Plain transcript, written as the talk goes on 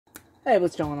Hey,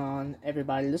 what's going on,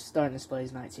 everybody? This is Starting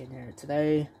Displays 19 here.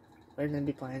 Today, we're going to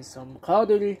be playing some Call of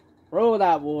Duty World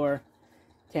at War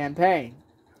campaign.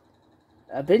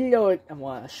 A video,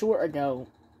 a short ago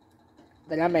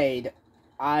that I made,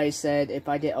 I said if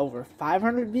I get over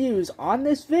 500 views on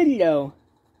this video,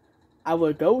 I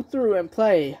would go through and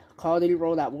play Call of Duty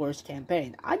World at War's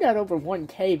campaign. I got over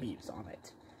 1K views on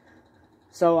it.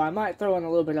 So I might throw in a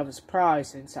little bit of a surprise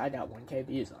since I got 1K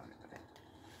views on it.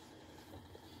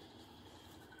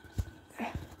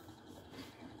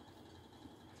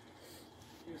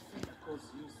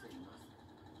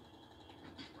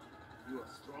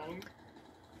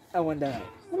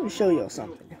 Let me show you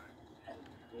something.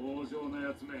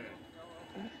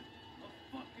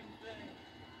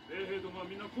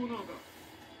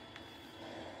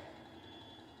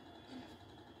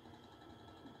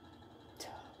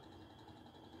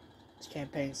 This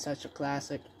campaign's such a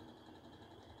classic.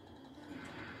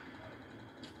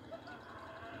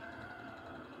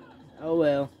 Oh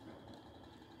well.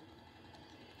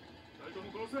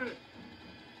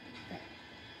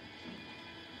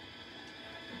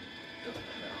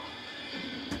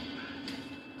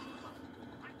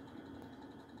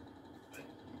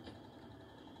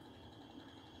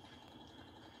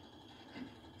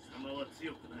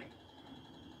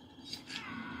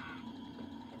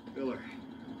 Miller,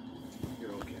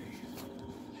 you're okay.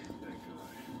 Thank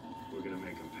God. We're gonna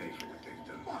make them pay for what they've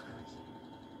done.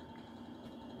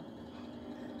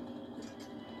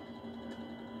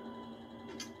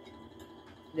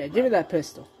 Yeah, give me that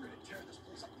pistol. We're gonna tear this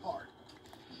place apart.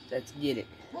 Let's get it.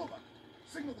 Rover,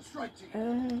 signal the strike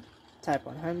team. Type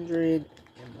 100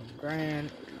 and 1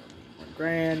 grand. 1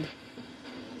 grand.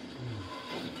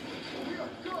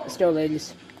 Let's go,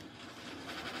 ladies.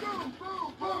 Boom,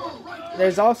 boom, boom, right.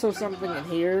 There's also something in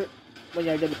here when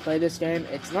you're going to play this game.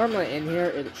 It's normally in here.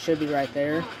 It should be right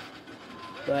there.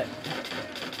 But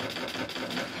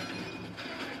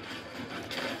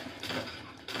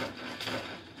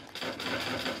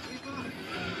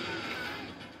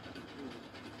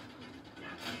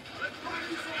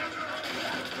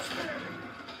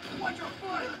Watch your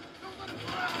foot. Don't let it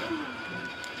fly.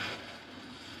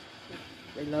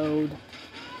 reload.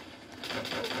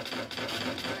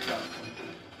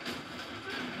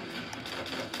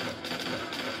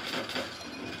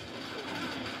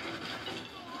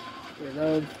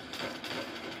 Reload.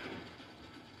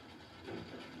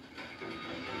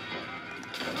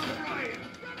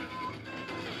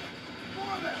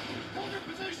 More of them. Hold your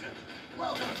position.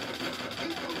 Well done.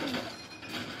 Keep moving.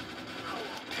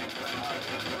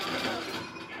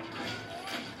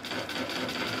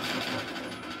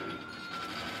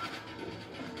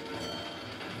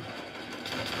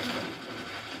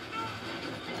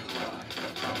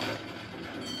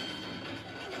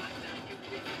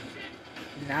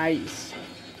 Nice.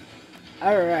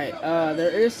 Alright, there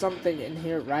is something in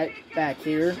here right back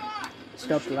here.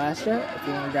 Scoped Alaska. If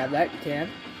you want to grab that, you can.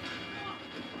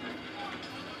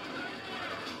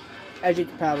 As you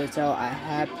can probably tell, I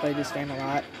have played this game a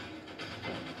lot.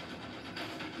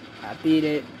 I beat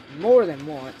it more than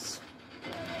once.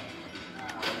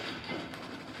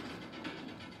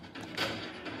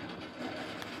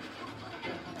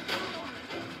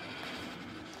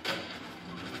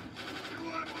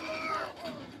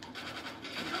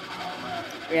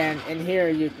 And in here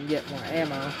you can get more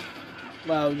ammo.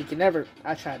 Well, you can never.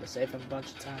 I tried to save them a bunch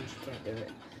of times. You can't do it.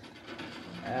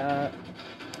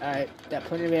 Alright, got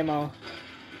plenty of ammo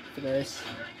for this.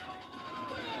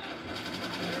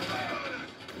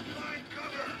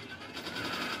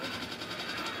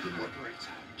 Good work, Marines.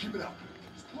 Keep it up.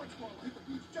 Support squad will hit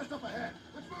the beach just up ahead.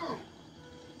 Let's move.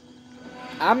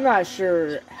 I'm not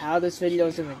sure how this video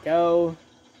is gonna go,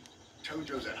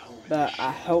 Tojo's at home. but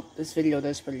I hope this video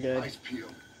does pretty good. Nice peel.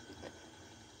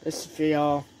 This is for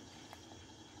y'all.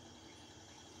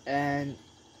 And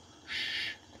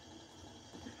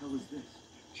What the hell is this?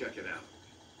 Check it out.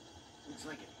 Looks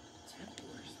like a temple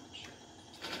or some shit.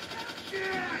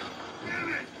 Yeah! Damn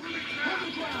it! Hold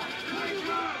the ground. Hold the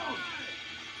ground.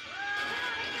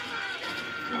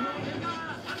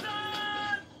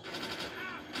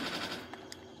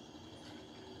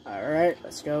 alright,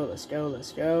 let's go, let's go,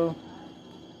 let's go.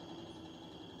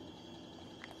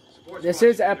 Support This squad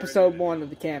is should be episode ready. 1 of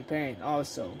the campaign,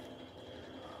 also.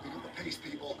 Pick up the pace,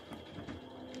 people.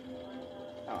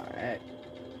 Alright.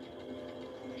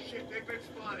 Shit, they've been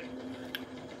spotted.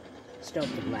 Let's go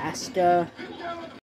to Alaska. Pin down